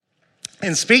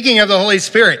And speaking of the Holy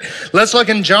Spirit, let's look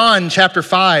in John chapter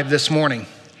 5 this morning.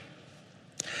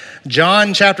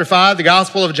 John chapter 5, the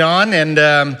Gospel of John, and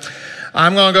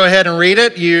I'm going to go ahead and read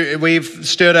it. We've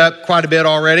stood up quite a bit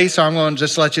already, so I'm going to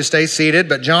just let you stay seated.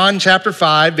 But John chapter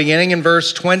 5, beginning in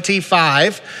verse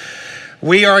 25,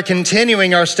 we are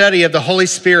continuing our study of the Holy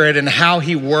Spirit and how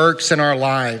he works in our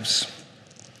lives.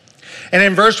 And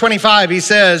in verse 25, he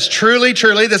says, "Truly,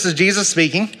 truly," this is Jesus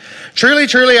speaking, "Truly,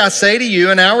 truly, I say to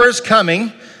you, an hour is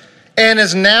coming and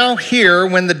is now here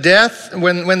when the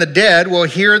dead will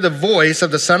hear the voice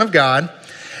of the Son of God,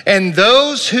 and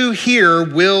those who hear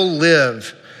will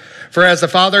live. For as the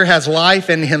Father has life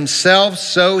in himself,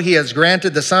 so he has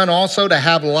granted the Son also to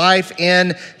have life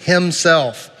in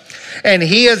himself. And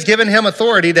he has given him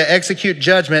authority to execute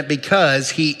judgment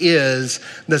because he is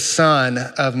the Son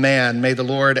of Man." May the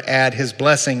Lord add his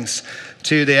blessings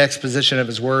to the exposition of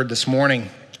his word this morning.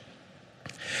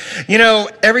 You know,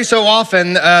 every so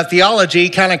often, theology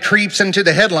kind of creeps into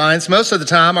the headlines. Most of the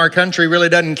time, our country really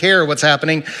doesn't care what's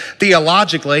happening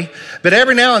theologically. But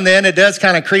every now and then, it does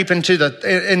kind of creep into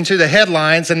the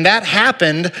headlines. And that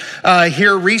happened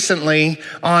here recently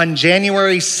on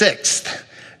January 6th.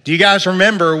 Do you guys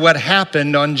remember what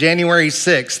happened on January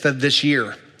 6th of this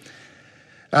year?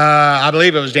 I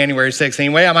believe it was January 6th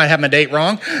anyway. I might have my date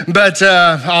wrong, but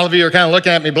all of you are kind of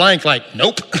looking at me blank like,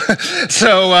 nope.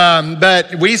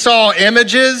 But we saw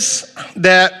images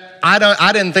that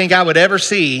I didn't think I would ever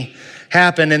see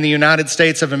happen in the United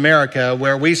States of America,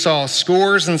 where we saw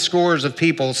scores and scores of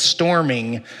people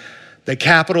storming the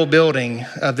Capitol building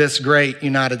of this great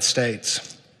United States.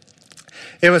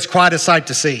 It was quite a sight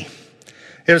to see.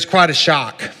 It was quite a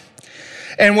shock.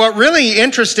 And what really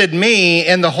interested me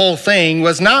in the whole thing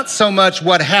was not so much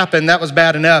what happened, that was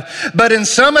bad enough, but in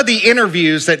some of the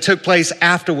interviews that took place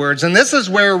afterwards. And this is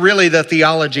where really the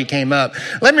theology came up.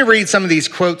 Let me read some of these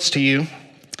quotes to you.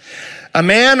 A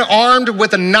man armed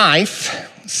with a knife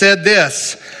said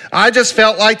this: "I just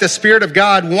felt like the Spirit of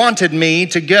God wanted me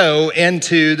to go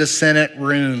into the Senate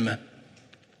room."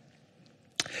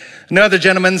 Another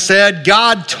gentleman said,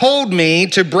 "God told me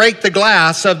to break the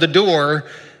glass of the door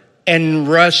and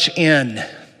rush in."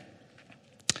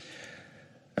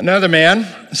 Another man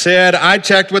said, "I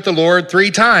checked with the Lord 3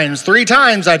 times. 3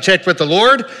 times I checked with the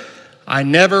Lord. I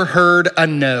never heard a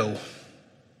no."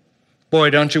 Boy,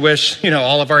 don't you wish,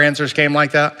 all of our answers came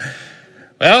like that?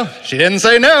 Well, she didn't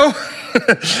say no.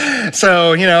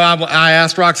 So, I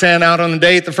asked Roxanne out on a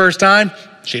date the first time.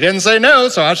 She didn't say no,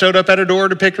 so I showed up at her door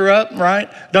to pick her up, right?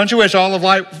 Don't you wish all of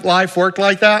life worked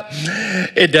like that?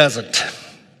 It doesn't.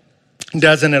 It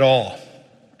doesn't at all.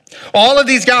 All of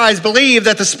these guys believed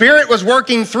that the Spirit was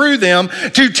working through them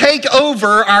to take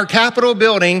over our Capitol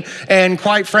building and,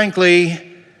 quite frankly,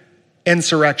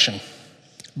 insurrection,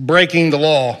 breaking the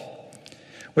law,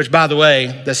 which, by the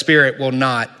way, the Spirit will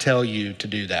not tell you to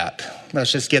do that.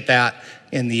 Let's just get that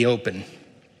in the open.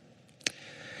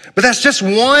 But that's just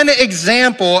one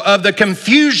example of the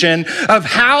confusion of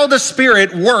how the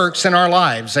Spirit works in our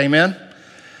lives. Amen?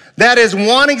 That is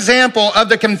one example of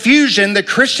the confusion that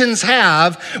Christians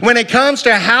have when it comes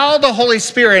to how the Holy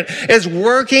Spirit is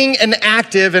working and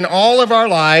active in all of our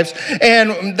lives,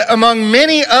 and among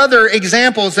many other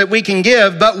examples that we can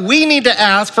give. But we need to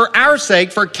ask, for our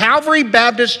sake, for Calvary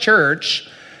Baptist Church,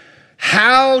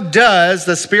 how does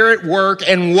the Spirit work,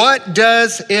 and what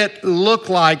does it look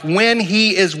like when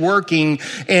he is working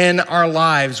in our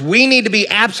lives? We need to be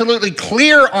absolutely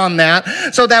clear on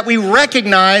that so that we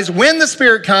recognize when the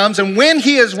Spirit comes and when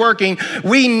he is working,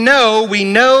 we know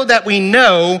that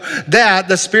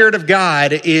the Spirit of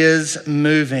God is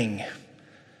moving.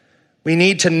 We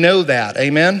need to know that.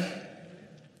 Amen?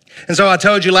 And so I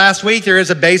told you last week, there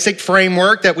is a basic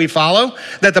framework that we follow,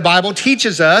 that the Bible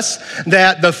teaches us,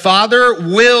 that the Father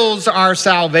wills our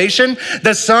salvation,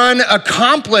 the Son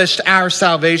accomplished our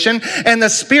salvation, and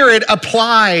the Spirit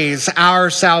applies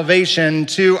our salvation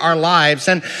to our lives.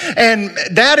 And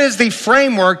that is the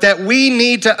framework that we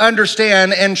need to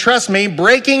understand. And trust me,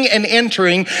 breaking and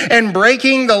entering and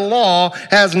breaking the law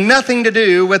has nothing to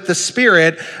do with the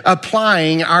Spirit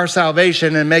applying our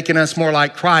salvation and making us more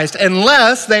like Christ,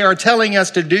 unless they are telling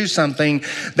us to do something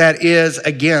that is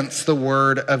against the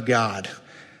Word of God.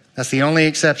 That's the only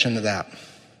exception to that.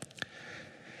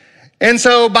 And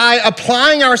so by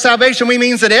applying our salvation, we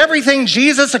means that everything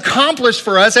Jesus accomplished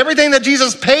for us, everything that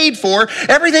Jesus paid for,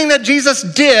 everything that Jesus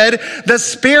did, the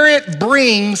Spirit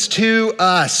brings to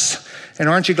us. And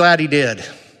aren't you glad he did?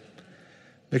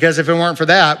 Because if it weren't for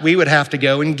that, we would have to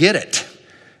go and get it.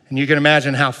 And you can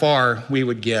imagine how far we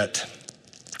would get.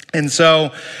 And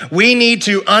so we need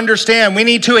to understand, we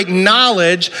need to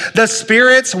acknowledge the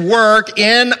Spirit's work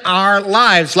in our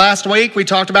lives. Last week, we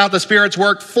talked about the Spirit's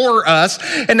work for us.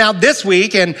 And now this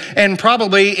week, and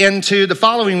probably into the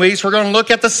following weeks, we're going to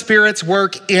look at the Spirit's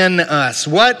work in us.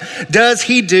 What does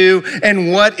He do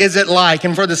and what is it like?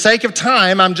 And for the sake of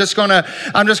time, I'm just going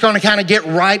to kind of get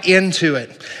right into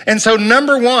it. And so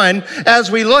number one, as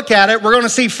we look at it, we're going to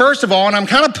see first of all, and I'm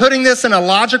kind of putting this in a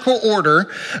logical order,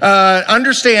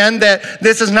 understand that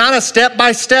this is not a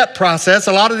step-by-step process.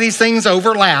 A lot of these things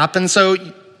overlap, and so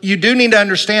you do need to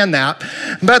understand that.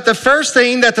 But the first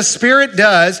thing that the Spirit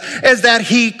does is that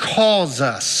He calls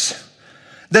us.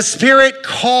 The Spirit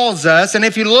calls us, and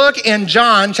if you look in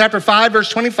John chapter 5, verse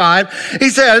 25,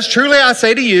 He says, "Truly I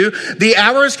say to you, the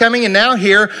hour is coming and now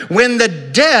here when the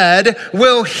dead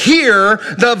will hear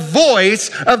the voice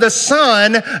of the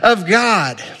Son of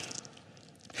God."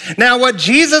 Now, what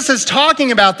Jesus is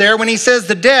talking about there when He says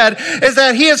the dead is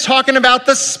that He is talking about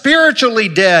the spiritually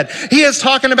dead. He is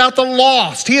talking about the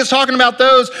lost. He is talking about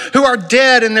those who are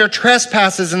dead in their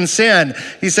trespasses and sin.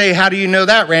 You say, how do you know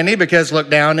that, Randy? Because look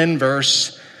down in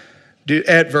verse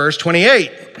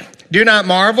 28. "Do not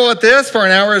marvel at this, for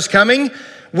an hour is coming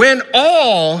when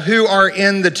all who are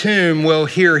in the tomb will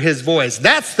hear His voice."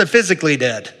 That's the physically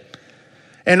dead.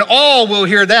 And all will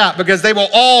hear that because they will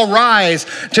all rise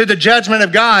to the judgment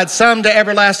of God, some to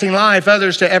everlasting life,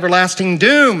 others to everlasting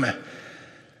doom.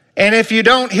 And if you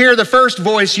don't hear the first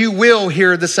voice, you will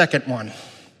hear the second one.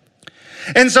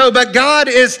 And so, but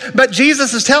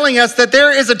Jesus is telling us that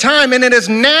there is a time, and it is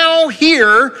now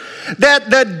here, that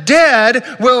the dead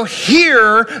will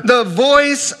hear the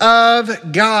voice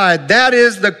of God. That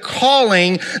is the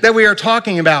calling that we are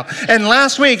talking about. And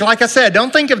last week, like I said,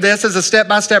 don't think of this as a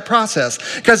step-by-step process.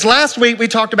 Because last week we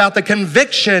talked about the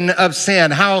conviction of sin,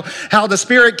 how the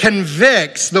Spirit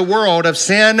convicts the world of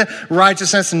sin,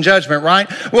 righteousness, and judgment, right?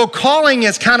 Well, calling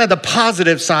is kind of the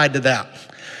positive side to that.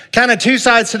 Kind of two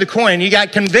sides to the coin. You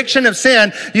got conviction of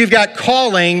sin, you've got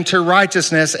calling to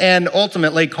righteousness, and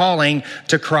ultimately calling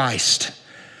to Christ.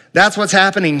 That's what's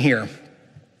happening here.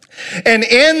 And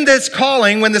in this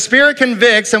calling, when the Spirit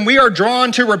convicts and we are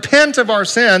drawn to repent of our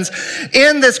sins,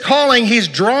 in this calling, He's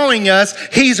drawing us,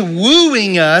 He's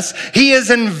wooing us, He is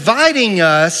inviting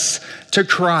us to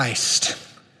Christ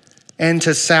and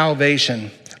to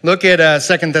salvation. Look at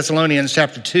 2 Thessalonians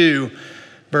chapter 2.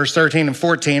 Verse 13 and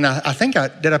 14.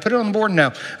 Did I put it on the board?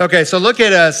 No. Okay, so look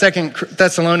at 2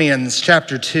 Thessalonians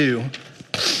chapter 2.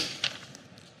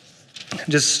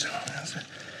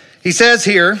 He says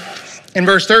here in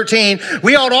verse 13,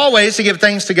 "We ought always to give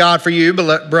thanks to God for you,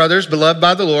 brothers, beloved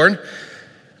by the Lord,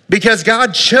 because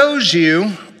God chose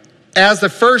you as the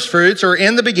firstfruits, or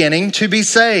in the beginning, to be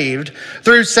saved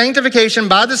through sanctification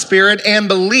by the Spirit and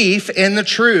belief in the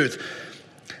truth.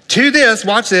 To this,"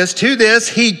 watch this, "to this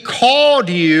He called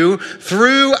you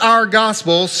through our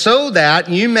gospel so that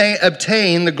you may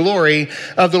obtain the glory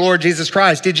of the Lord Jesus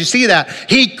Christ." Did you see that?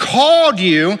 He called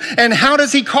you, and how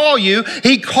does He call you?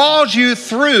 He calls you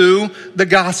through the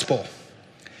gospel.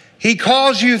 He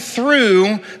calls you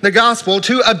through the gospel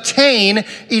to obtain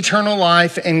eternal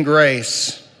life and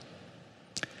grace.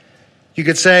 You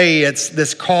could say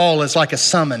this call is like a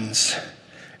summons.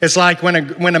 It's like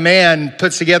when a man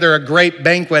puts together a great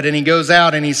banquet and he goes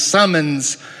out and he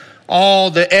summons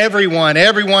everyone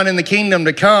in the kingdom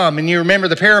to come. And you remember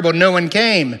the parable, no one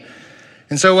came.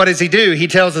 And so what does he do? He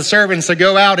tells the servants to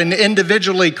go out and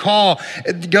individually go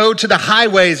to the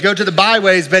highways, go to the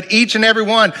byways, but each and every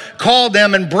one call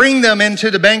them and bring them into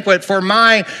the banquet, for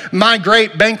my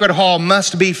great banquet hall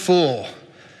must be full.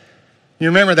 You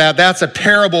remember that? That's a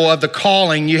parable of the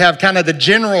calling. You have kind of the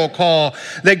general call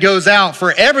that goes out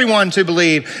for everyone to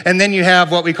believe. And then you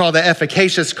have what we call the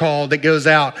efficacious call that goes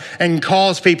out and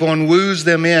calls people and woos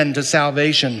them into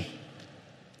salvation.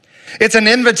 It's an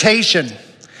invitation.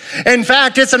 In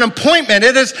fact, it's an appointment.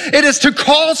 It is to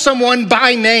call someone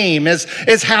by name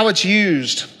is how it's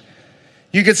used.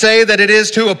 You could say that it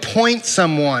is to appoint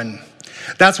someone.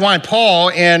 That's why Paul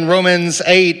in Romans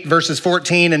 8, verses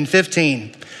 14 and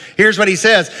 15, here's what he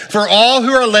says: "For all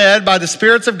who are led by the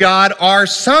spirits of God are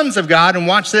sons of God." And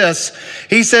watch this.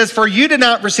 He says, "For you did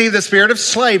not receive the spirit of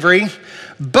slavery,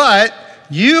 but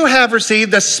you have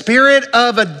received the spirit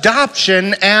of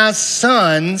adoption as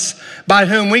sons, by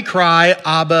whom we cry,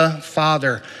 Abba,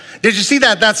 Father." Did you see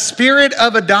that? That spirit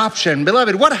of adoption.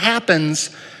 Beloved, what happens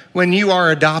when you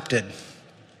are adopted?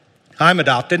 I'm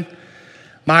adopted.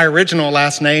 My original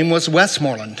last name was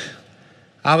Westmoreland.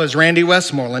 I was Randy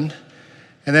Westmoreland.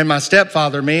 And then my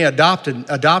stepfather adopted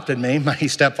me. He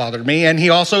stepfathered me, and he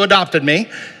also adopted me.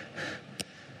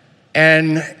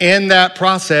 And in that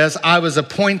process, I was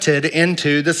appointed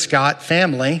into the Scott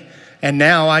family, and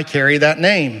now I carry that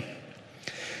name.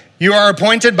 You are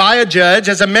appointed by a judge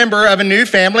as a member of a new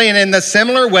family, and in the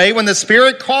similar way, when the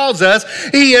Spirit calls us,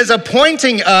 He is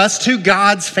appointing us to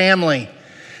God's family.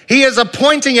 He is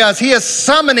appointing us, He is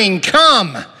summoning,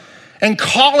 come, and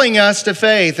calling us to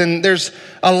faith. And there's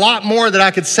a lot more that I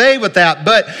could say with that.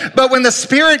 But when the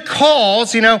Spirit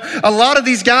calls, a lot of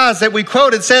these guys that we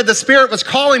quoted said the Spirit was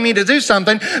calling me to do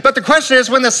something. But the question is,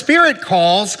 when the Spirit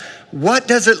calls, what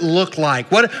does it look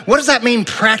like? What does that mean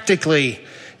practically?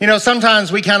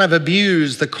 Sometimes we kind of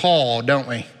abuse the call, don't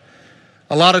we?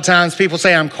 A lot of times people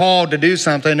say, I'm called to do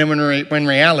something, and when in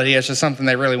reality, it's just something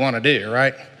they really want to do,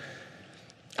 right?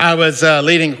 I was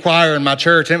leading a choir in my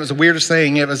church, and it was the weirdest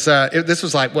thing. This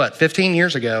was like, 15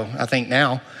 years ago, I think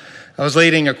now. I was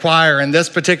leading a choir, and this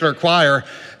particular choir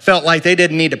felt like they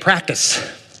didn't need to practice.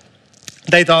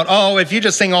 They thought, if you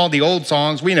just sing all the old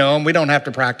songs, we know them, we don't have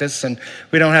to practice, and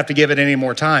we don't have to give it any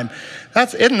more time.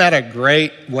 Isn't that a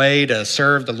great way to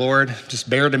serve the Lord? Just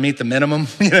bear to meet the minimum,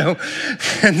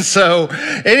 And so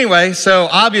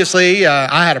obviously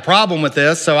I had a problem with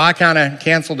this, so I kind of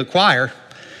canceled the choir.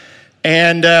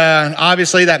 And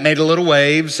obviously that made a little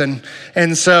waves.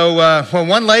 And so when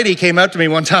one lady came up to me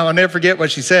one time, I'll never forget what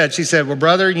she said. She said, well,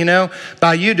 brother,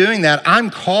 by you doing that,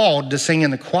 I'm called to sing in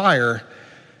the choir,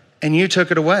 and you took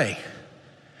it away.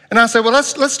 And I said, well,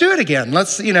 let's do it again.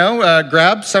 Let's,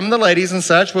 grab some of the ladies and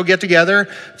such. We'll get together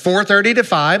 4:30 to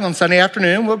 5 on Sunday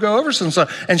afternoon. We'll go over some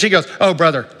stuff. And she goes, oh,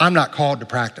 brother, I'm not called to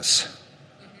practice.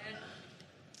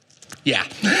 Yeah.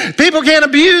 People can't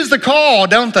abuse the call,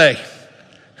 don't they?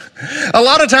 A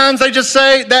lot of times they just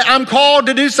say that I'm called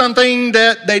to do something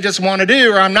that they just want to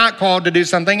do, or I'm not called to do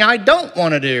something I don't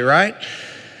want to do, right?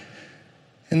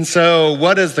 And so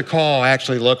what does the call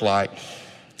actually look like?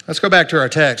 Let's go back to our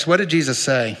text. What did Jesus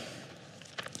say?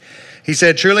 He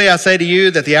said, truly I say to you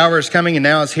that the hour is coming and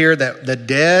now is here that the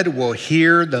dead will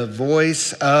hear the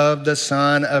voice of the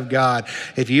Son of God.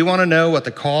 If you want to know what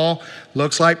the call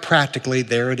looks like practically,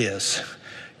 there it is.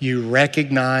 You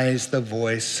recognize the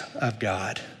voice of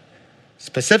God,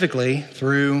 specifically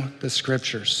through the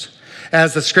Scriptures.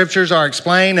 As the Scriptures are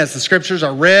explained, as the Scriptures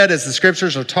are read, as the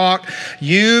Scriptures are taught,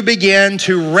 you begin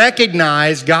to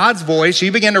recognize God's voice.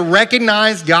 You begin to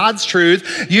recognize God's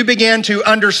truth. You begin to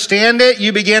understand it.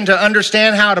 You begin to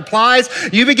understand how it applies.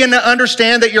 You begin to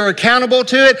understand that you're accountable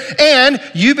to it, and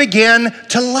you begin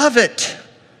to love it.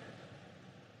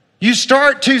 You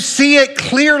start to see it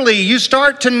clearly. You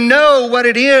start to know what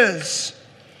it is.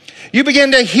 You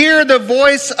begin to hear the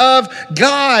voice of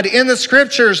God in the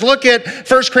Scriptures. Look at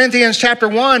 1 Corinthians chapter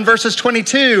 1, verses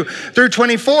 22 through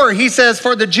 24. He says,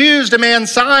 for the Jews demand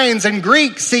signs and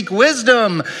Greeks seek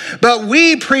wisdom, but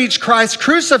we preach Christ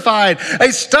crucified,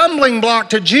 a stumbling block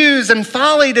to Jews and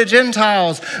folly to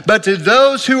Gentiles. But to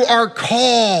those who are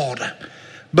called,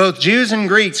 both Jews and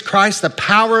Greeks, Christ, the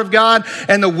power of God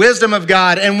and the wisdom of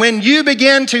God. And when you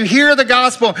begin to hear the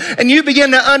gospel and you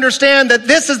begin to understand that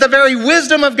this is the very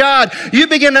wisdom of God, you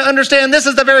begin to understand this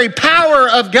is the very power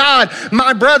of God,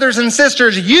 my brothers and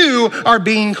sisters, you are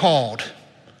being called.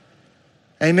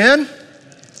 Amen?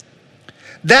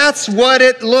 That's what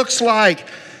it looks like.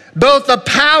 Both the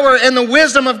power and the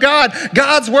wisdom of God.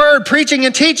 God's word, preaching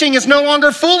and teaching is no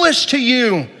longer foolish to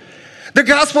you. The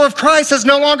gospel of Christ is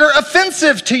no longer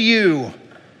offensive to you.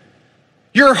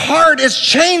 Your heart is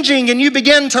changing and you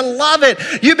begin to love it.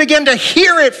 You begin to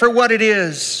hear it for what it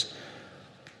is.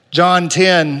 John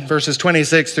 10, verses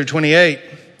 26 through 28.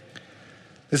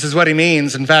 This is what he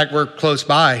means. In fact, we're close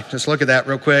by. Just look at that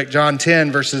real quick. John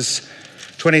 10, verses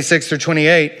 26 through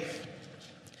 28.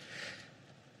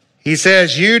 He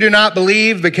says, you do not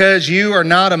believe because you are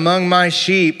not among my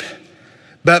sheep.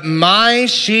 But my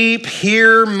sheep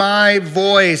hear my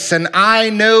voice, and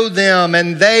I know them,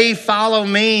 and they follow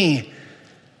me.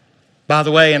 By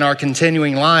the way, in our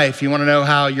continuing life, you want to know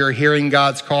how you're hearing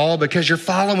God's call? Because you're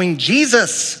following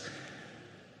Jesus.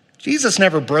 Jesus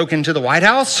never broke into the White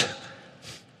House.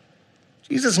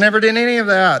 Jesus never did any of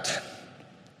that.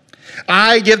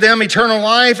 I give them eternal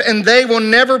life, and they will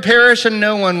never perish, and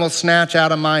no one will snatch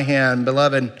out of my hand.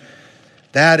 Beloved,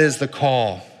 that is the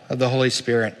call of the Holy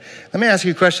Spirit. Let me ask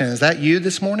you a question. Is that you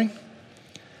this morning?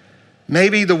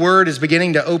 Maybe the word is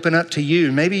beginning to open up to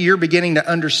you. Maybe you're beginning to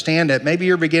understand it. Maybe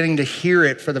you're beginning to hear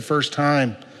it for the first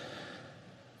time.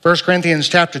 1 Corinthians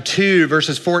chapter 2,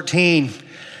 verses 14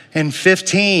 and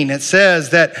 15, it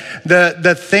says that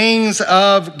the things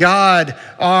of God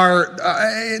are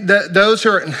those who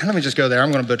are, let me just go there.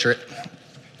 I'm going to butcher it.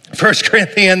 1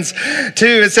 Corinthians 2,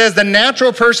 it says, the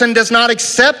natural person does not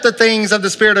accept the things of the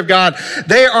Spirit of God.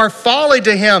 They are folly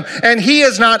to him, and he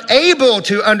is not able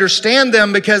to understand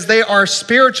them because they are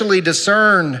spiritually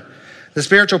discerned. The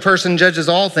spiritual person judges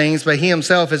all things, but he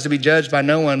himself is to be judged by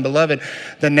no one. Beloved,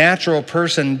 the natural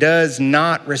person does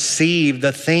not receive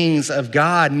the things of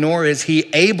God, nor is he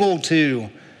able to.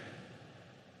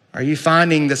 Are you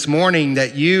finding this morning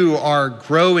that you are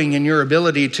growing in your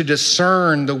ability to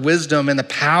discern the wisdom and the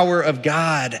power of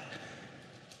God?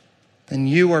 Then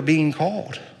you are being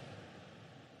called.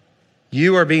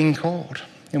 You are being called.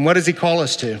 And what does he call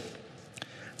us to?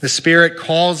 The Spirit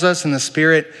calls us, and the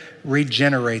Spirit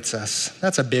regenerates us.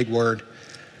 That's a big word.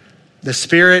 The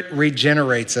Spirit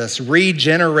regenerates us.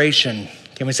 Regeneration.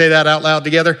 Can we say that out loud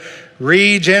together?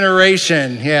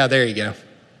 Regeneration. Yeah, there you go.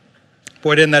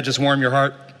 Boy, didn't that just warm your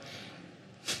heart?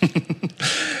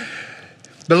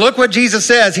 But look what Jesus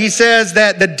says. He says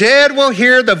that the dead will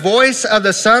hear the voice of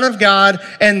the Son of God,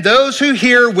 and those who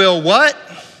hear will what?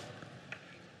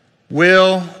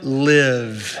 Will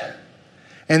live.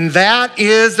 And that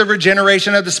is the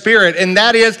regeneration of the Spirit. And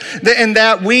that is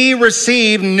that we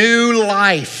receive new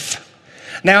life.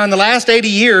 Now, in the last 80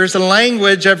 years, the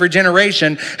language of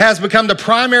regeneration has become the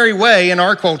primary way in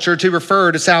our culture to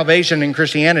refer to salvation in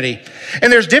Christianity.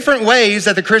 And there's different ways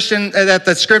that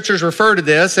the scriptures refer to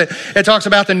this. It talks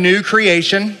about the new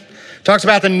creation, talks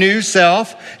about the new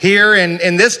self. Here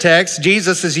in this text,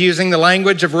 Jesus is using the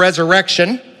language of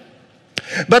resurrection.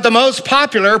 But the most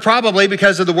popular, probably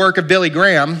because of the work of Billy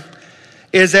Graham,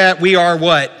 is that we are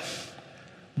what?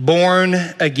 Born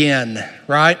again,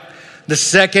 right? The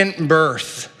second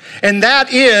birth. And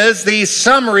that is the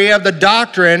summary of the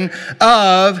doctrine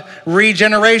of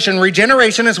regeneration.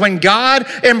 Regeneration is when God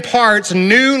imparts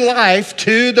new life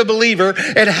to the believer.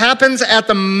 It happens at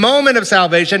the moment of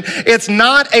salvation. It's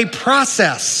not a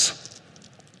process,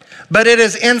 but it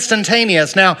is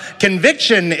instantaneous. Now,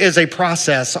 conviction is a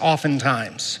process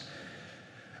oftentimes.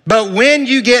 But when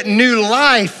you get new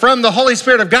life from the Holy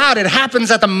Spirit of God, it happens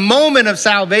at the moment of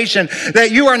salvation, that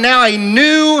you are now a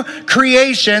new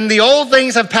creation. The old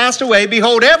things have passed away.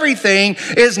 Behold, everything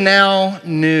is now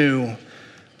new.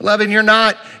 Beloved, you're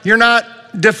not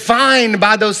defined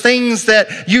by those things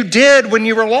that you did when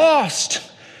you were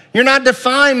lost. You're not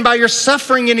defined by your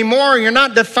suffering anymore. You're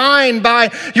not defined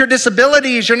by your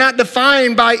disabilities. You're not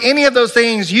defined by any of those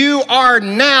things. You are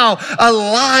now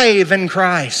alive in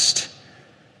Christ.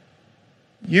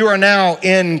 You are now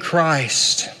in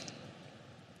Christ.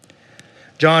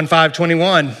 John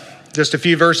 5:21, just a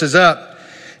few verses up.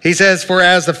 He says, for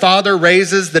as the Father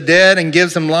raises the dead and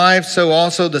gives them life, so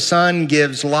also the Son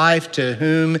gives life to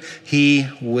whom he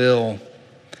will.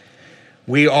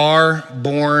 We are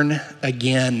born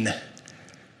again.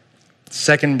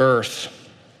 Second birth.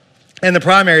 And the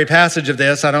primary passage of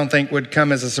this, I don't think would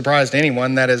come as a surprise to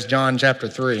anyone. That is John chapter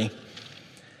 3.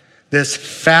 This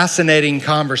fascinating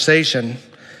conversation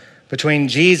between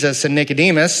Jesus and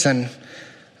Nicodemus, and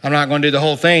I'm not going to do the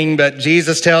whole thing, but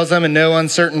Jesus tells them in no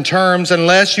uncertain terms,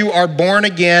 unless you are born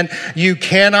again, you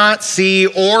cannot see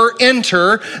or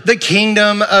enter the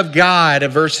kingdom of God,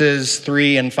 verses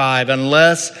 3 and 5,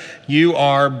 unless you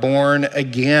are born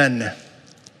again.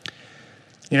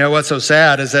 You know what's so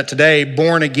sad is that today,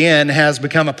 born again has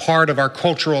become a part of our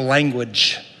cultural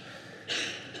language.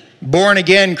 Born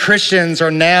again Christians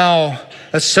are now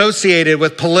associated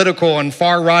with political and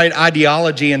far-right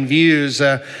ideology and views.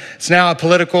 It's now a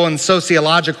political and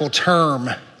sociological term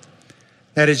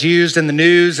that is used in the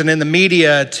news and in the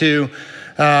media to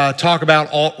talk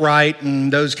about alt-right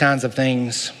and those kinds of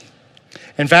things.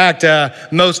 In fact,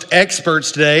 most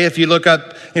experts today, if you look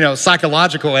up,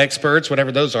 psychological experts,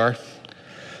 whatever those are,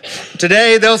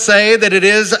 today, they'll say that it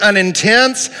is an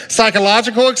intense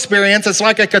psychological experience. It's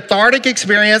like a cathartic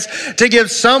experience to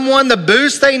give someone the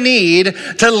boost they need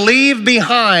to leave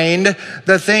behind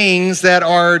the things that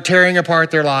are tearing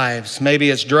apart their lives. Maybe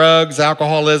it's drugs,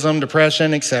 alcoholism,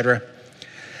 depression, etc.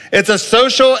 It's a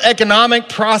social economic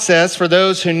process for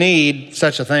those who need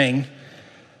such a thing.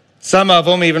 Some of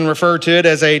them even refer to it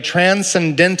as a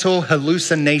transcendental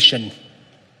hallucination.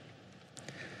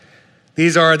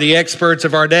 These are the experts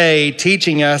of our day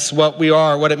teaching us what we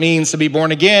are, what it means to be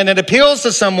born again. It appeals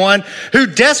to someone who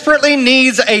desperately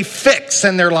needs a fix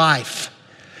in their life.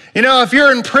 If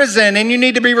you're in prison and you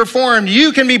need to be reformed,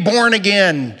 you can be born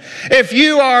again. If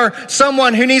you are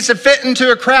someone who needs to fit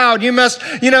into a crowd, you must,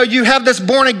 you have this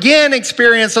born again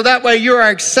experience, so that way you are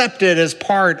accepted as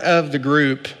part of the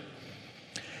group.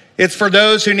 It's for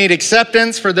those who need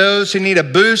acceptance, for those who need a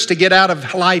boost to get out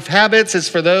of life habits. It's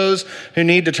for those who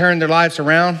need to turn their lives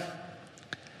around.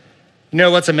 You know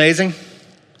what's amazing?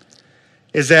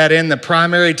 is that in the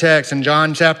primary text in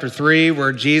John chapter 3,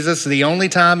 where Jesus, the only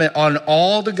time on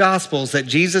all the Gospels that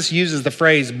Jesus uses the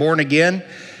phrase born again,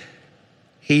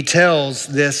 he tells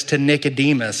this to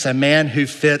Nicodemus, a man who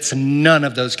fits none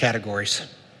of those categories.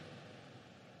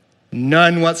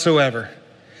 None whatsoever.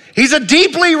 He's a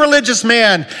deeply religious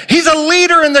man. He's a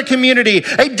leader in the community,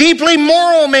 a deeply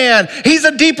moral man. He's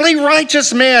a deeply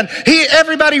righteous man.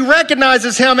 Everybody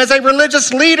recognizes him as a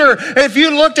religious leader. If you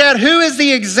looked at who is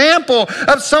the example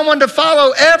of someone to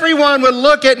follow, everyone would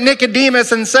look at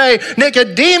Nicodemus and say,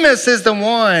 Nicodemus is the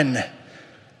one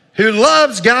who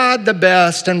loves God the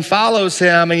best and follows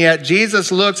him. And yet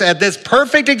Jesus looks at this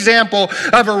perfect example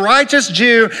of a righteous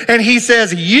Jew and he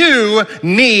says, you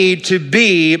need to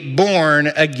be born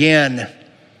again.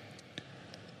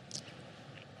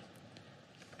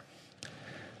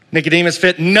 Nicodemus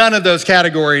fit none of those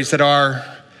categories that our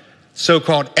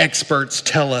so-called experts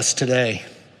tell us today.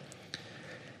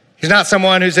 He's not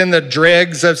someone who's in the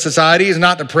dregs of society. He's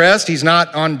not depressed. He's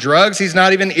not on drugs. He's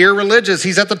not even irreligious.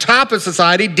 He's at the top of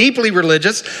society, deeply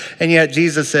religious. And yet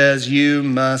Jesus says, you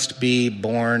must be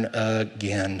born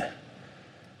again.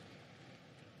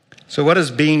 So what does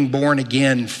being born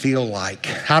again feel like?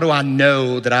 How do I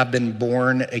know that I've been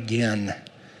born again?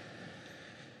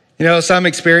 You know, some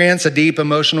experience a deep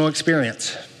emotional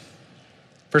experience.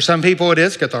 For some people, it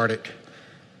is cathartic,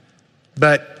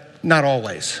 but not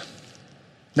always.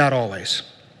 Not always.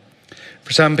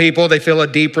 For some people, they feel a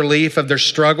deep relief of their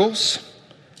struggles,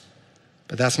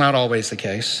 but that's not always the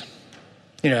case.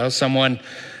 You know,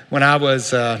 when I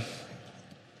was a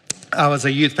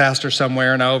youth pastor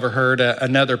somewhere, and I overheard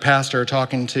another pastor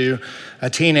talking to a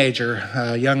teenager,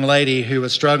 a young lady who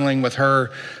was struggling with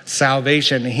her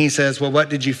salvation. And he says, well, what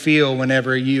did you feel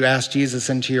whenever you asked Jesus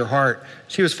into your heart?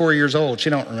 She was 4 years old. She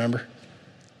don't remember.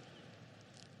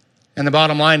 And the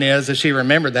bottom line is, if she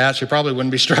remembered that, she probably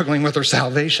wouldn't be struggling with her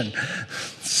salvation.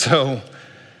 So,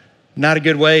 not a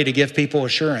good way to give people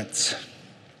assurance.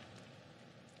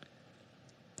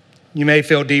 You may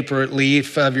feel deep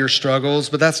relief of your struggles,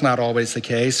 but that's not always the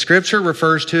case. Scripture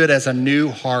refers to it as a new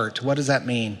heart. What does that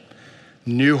mean?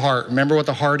 New heart. Remember what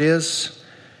the heart is?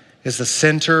 It's the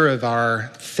center of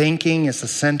our thinking. It's the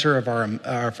center of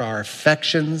our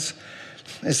affections.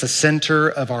 It's the center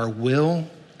of our will.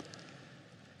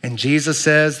 And Jesus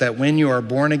says that when you are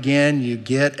born again, you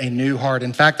get a new heart.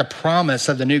 In fact, the promise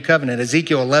of the new covenant,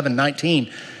 Ezekiel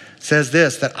 11:19, says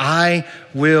this, that I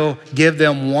will give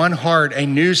them one heart, a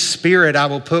new spirit I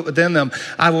will put within them.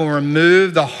 I will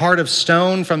remove the heart of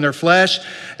stone from their flesh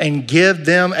and give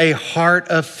them a heart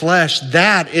of flesh.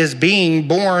 That is being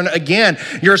born again.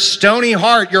 Your stony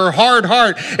heart, your hard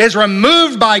heart is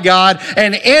removed by God,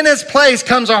 and in its place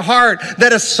comes a heart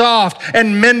that is soft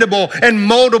and mendable and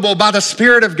moldable by the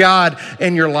Spirit of God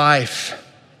in your life.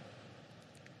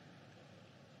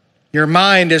 Your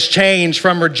mind is changed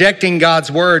from rejecting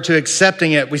God's word to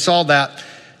accepting it. We saw that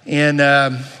in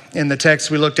the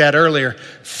text we looked at earlier.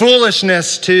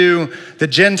 Foolishness to the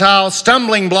Gentiles,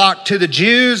 stumbling block to the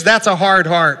Jews, that's a hard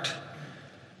heart.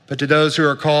 But to those who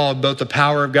are called, both the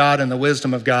power of God and the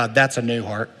wisdom of God, that's a new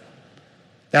heart.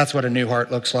 That's what a new heart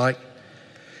looks like.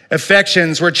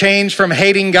 Affections were changed from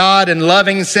hating God and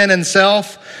loving sin and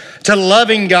self to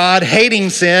loving God, hating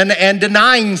sin, and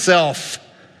denying self.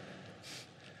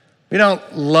 We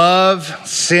don't love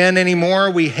sin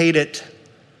anymore, we hate it.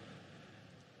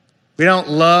 We don't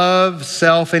love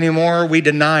self anymore, we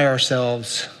deny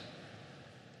ourselves.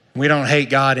 We don't hate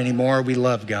God anymore, we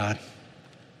love God.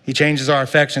 He changes our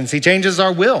affections, he changes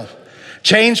our will.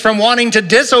 Change from wanting to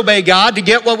disobey God to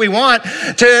get what we want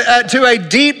to a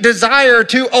deep desire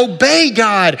to obey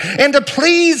God and to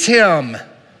please him.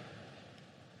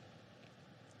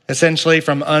 Essentially,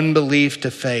 from unbelief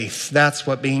to faith. That's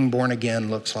what being born again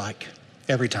looks like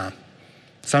every time.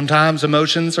 Sometimes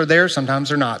emotions are there, sometimes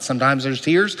they're not. Sometimes there's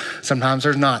tears, sometimes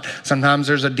there's not. Sometimes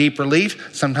there's a deep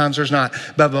relief, sometimes there's not.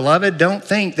 But beloved, don't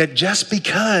think that just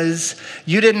because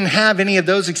you didn't have any of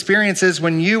those experiences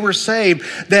when you were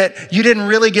saved, that you didn't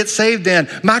really get saved then.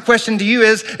 My question to you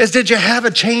is did you have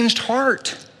a changed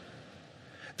heart?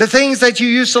 The things that you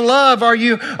used to love, are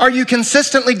you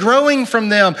consistently growing from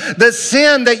them? The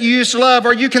sin that you used to love,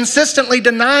 are you consistently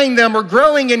denying them or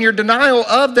growing in your denial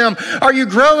of them? Are you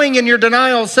growing in your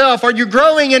denial of self? Are you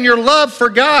growing in your love for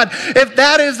God? If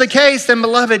that is the case, then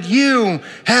beloved, you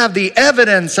have the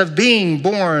evidence of being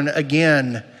born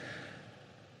again.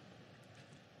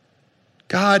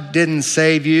 God didn't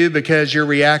save you because your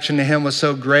reaction to him was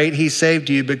so great. He saved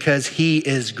you because he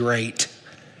is great.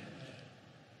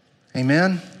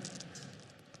 Amen?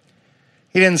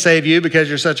 He didn't save you because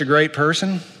you're such a great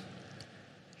person.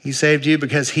 He saved you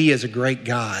because he is a great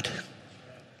God.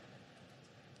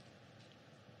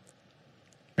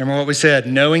 Remember what we said,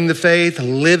 knowing the faith,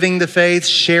 living the faith,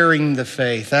 sharing the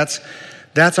faith.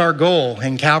 That's our goal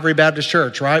in Calvary Baptist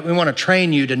Church, right? We want to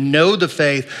train you to know the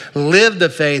faith, live the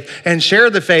faith, and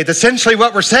share the faith. Essentially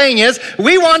what we're saying is,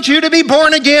 we want you to be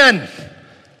born again.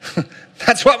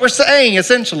 That's what we're saying,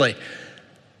 essentially.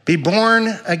 Be born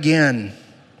again.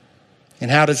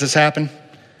 And how does this happen?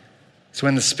 It's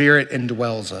when the Spirit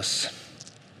indwells us.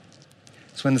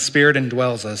 It's when the Spirit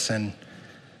indwells us. And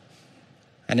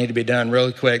I need to be done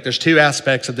really quick. There's two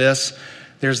aspects of this.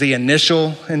 There's the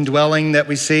initial indwelling that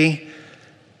we see,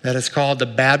 that is called the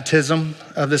baptism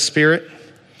of the Spirit.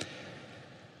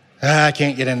 I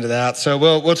can't get into that, so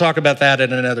we'll talk about that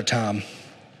at another time.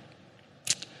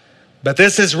 But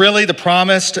this is really the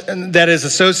promise that is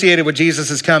associated with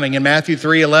Jesus' coming. In Matthew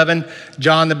 3:11,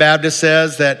 John the Baptist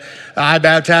says that I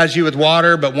baptize you with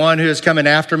water, but one who is coming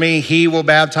after me, he will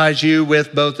baptize you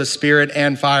with both the Spirit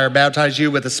and fire. Baptize you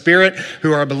with the Spirit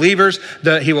who are believers.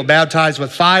 He will baptize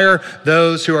with fire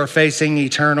those who are facing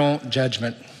eternal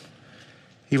judgment.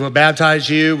 He will baptize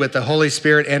you with the Holy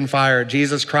Spirit and fire.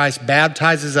 Jesus Christ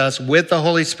baptizes us with the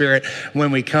Holy Spirit when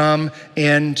we come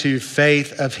into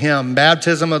faith of Him.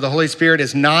 Baptism of the Holy Spirit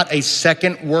is not a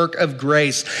second work of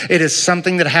grace. It is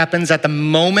something that happens at the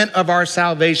moment of our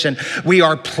salvation. We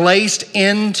are placed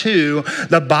into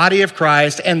the body of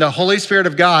Christ, and the Holy Spirit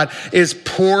of God is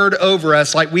poured over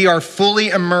us like we are fully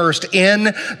immersed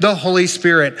in the Holy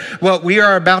Spirit. What we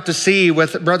are about to see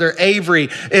with Brother Avery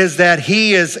is that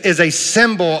he is a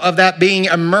symbol of that being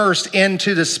immersed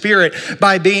into the Spirit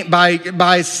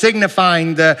by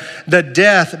signifying the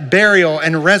death, burial,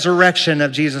 and resurrection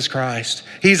of Jesus Christ.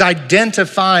 He's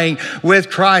identifying with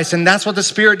Christ, and that's what the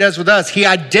Spirit does with us. He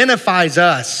identifies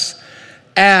us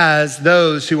as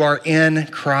those who are in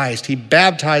Christ. He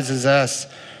baptizes us,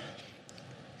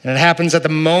 and it happens at the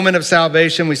moment of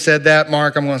salvation. We said that.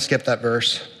 Mark, I'm going to skip that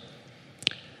verse.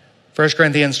 1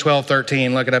 Corinthians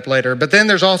 12:13, look it up later. But then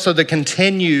there's also the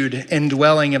continued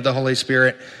indwelling of the Holy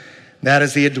Spirit. That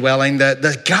is the indwelling,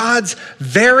 the God's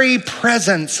very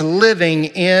presence living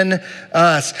in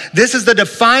us. This is the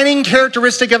defining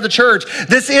characteristic of the church.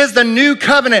 This is the new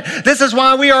covenant. This is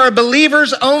why we are a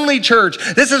believers only church.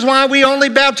 This is why we only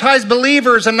baptize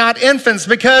believers and not infants,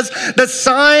 because the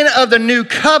sign of the new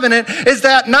covenant is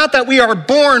that not that we are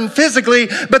born physically,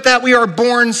 but that we are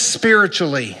born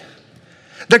spiritually.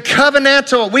 The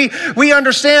covenantal, we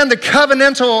understand the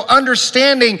covenantal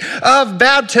understanding of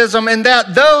baptism, and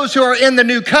that those who are in the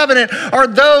new covenant are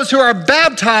those who are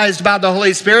baptized by the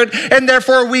Holy Spirit, and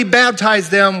therefore we baptize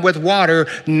them with water,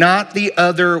 not the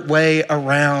other way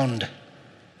around.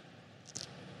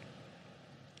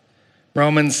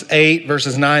 Romans 8,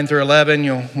 verses 9 through 11,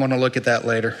 you'll want to look at that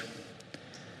later.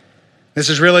 This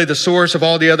is really the source of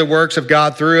all the other works of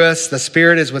God through us. The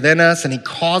Spirit is within us, and He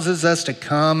causes us to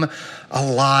come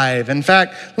alive. In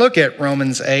fact, look at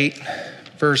Romans 8,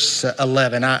 verse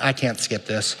 11. I can't skip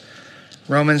this.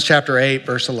 Romans chapter 8,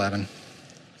 verse 11.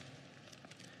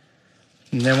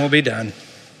 And then we'll be done.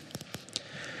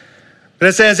 But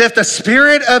it says, if the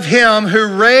Spirit of Him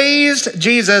who raised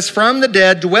Jesus from the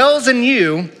dead dwells in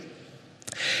you,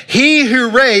 He who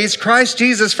raised Christ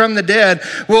Jesus from the dead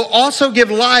will also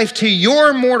give life to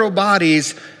your mortal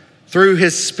bodies through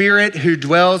His Spirit who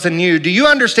dwells in you. Do you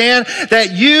understand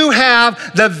that you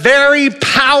have the very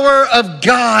power of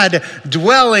God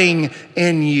dwelling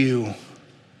in you?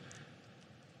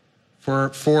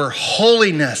 For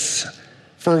holiness,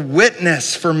 for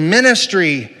witness, for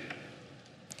ministry.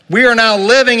 We are now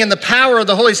living in the power of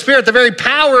the Holy Spirit, the very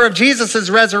power of Jesus'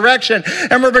 resurrection.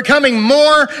 And we're becoming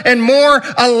more and more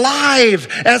alive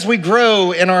as we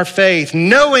grow in our faith,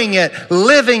 knowing it,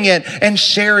 living it, and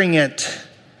sharing it.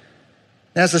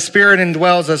 As the Spirit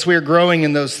indwells us, we are growing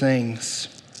in those things.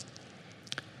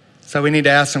 So we need to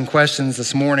ask some questions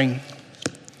this morning.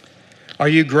 Are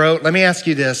you growing? Let me ask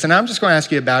you this, and I'm just going to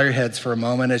ask you to bow your heads for a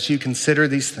moment as you consider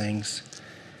these things.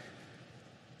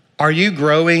 Are you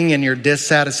growing in your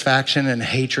dissatisfaction and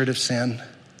hatred of sin?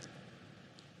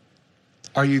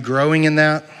 Are you growing in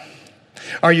that?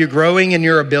 Are you growing in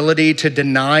your ability to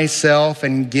deny self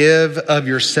and give of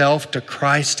yourself to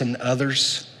Christ and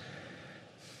others?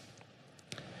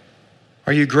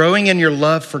 Are you growing in your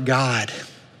love for God?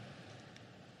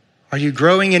 Are you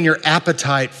growing in your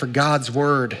appetite for God's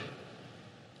word?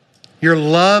 Your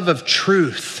love of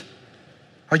truth?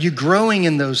 Are you growing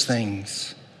in those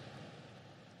things?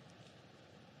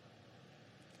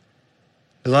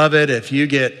 Beloved, if you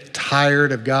get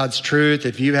tired of God's truth,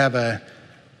 if you have a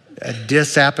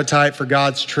disappetite for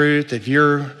God's truth, if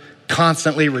you're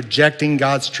constantly rejecting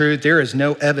God's truth, there is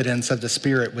no evidence of the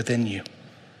Spirit within you.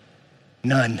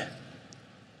 None.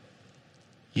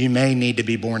 You may need to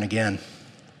be born again.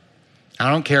 I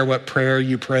don't care what prayer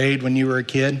you prayed when you were a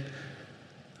kid.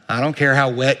 I don't care how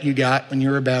wet you got when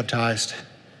you were baptized.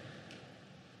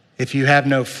 If you have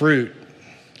no fruit,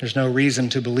 there's no reason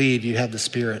to believe you have the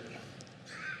Spirit.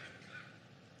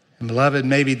 And beloved,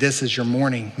 maybe this is your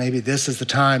morning. Maybe this is the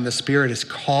time the Spirit is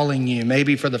calling you.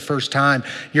 Maybe for the first time,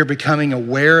 you're becoming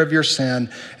aware of your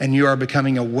sin and you are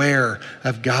becoming aware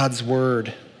of God's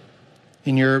word.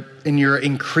 And you're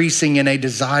increasing in a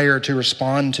desire to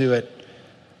respond to it.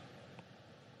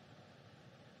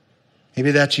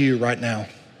 Maybe that's you right now.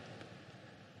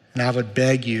 And I would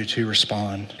beg you to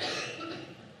respond.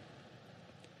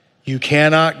 You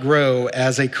cannot grow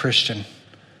as a Christian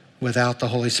without the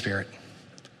Holy Spirit.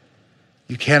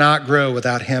 You cannot grow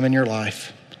without Him in your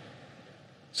life.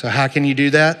 So how can you do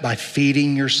that? By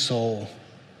feeding your soul.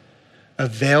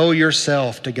 Avail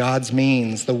yourself to God's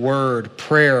means, the word,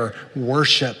 prayer,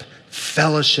 worship,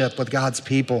 fellowship with God's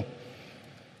people.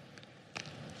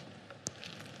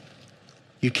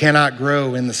 You cannot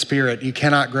grow in the Spirit. You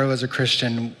cannot grow as a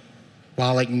Christian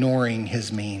while ignoring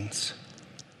His means.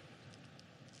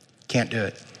 Can't do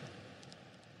it.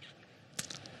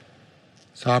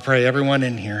 So I pray everyone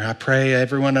in here, I pray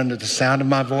everyone under the sound of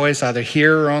my voice, either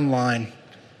here or online,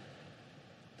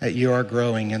 that you are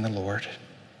growing in the Lord.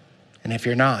 And if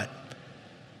you're not,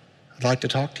 I'd like to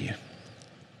talk to you.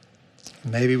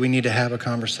 Maybe we need to have a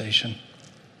conversation.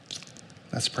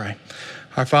 Let's pray.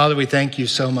 Our Father, we thank you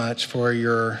so much for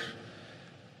your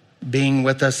being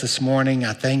with us this morning.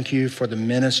 I thank you for the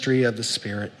ministry of the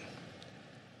Spirit.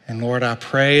 And Lord, I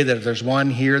pray that if there's one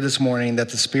here this morning that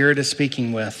the Spirit is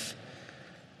speaking with,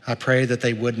 I pray that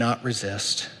they would not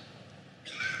resist.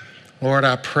 Lord,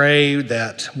 I pray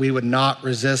that we would not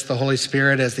resist the Holy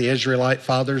Spirit as the Israelite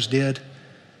fathers did.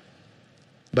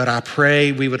 But I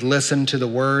pray we would listen to the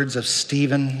words of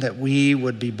Stephen, that we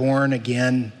would be born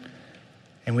again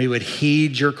and we would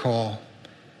heed your call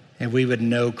and we would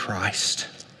know Christ.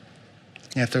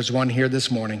 And if there's one here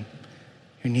this morning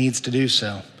who needs to do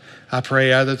so, I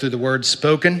pray either through the word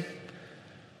spoken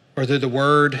or through the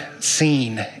word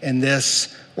seen in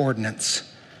this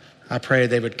ordinance, I pray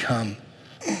they would come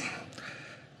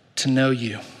to know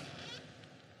you.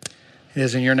 It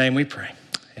is in your name we pray.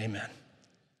 Amen.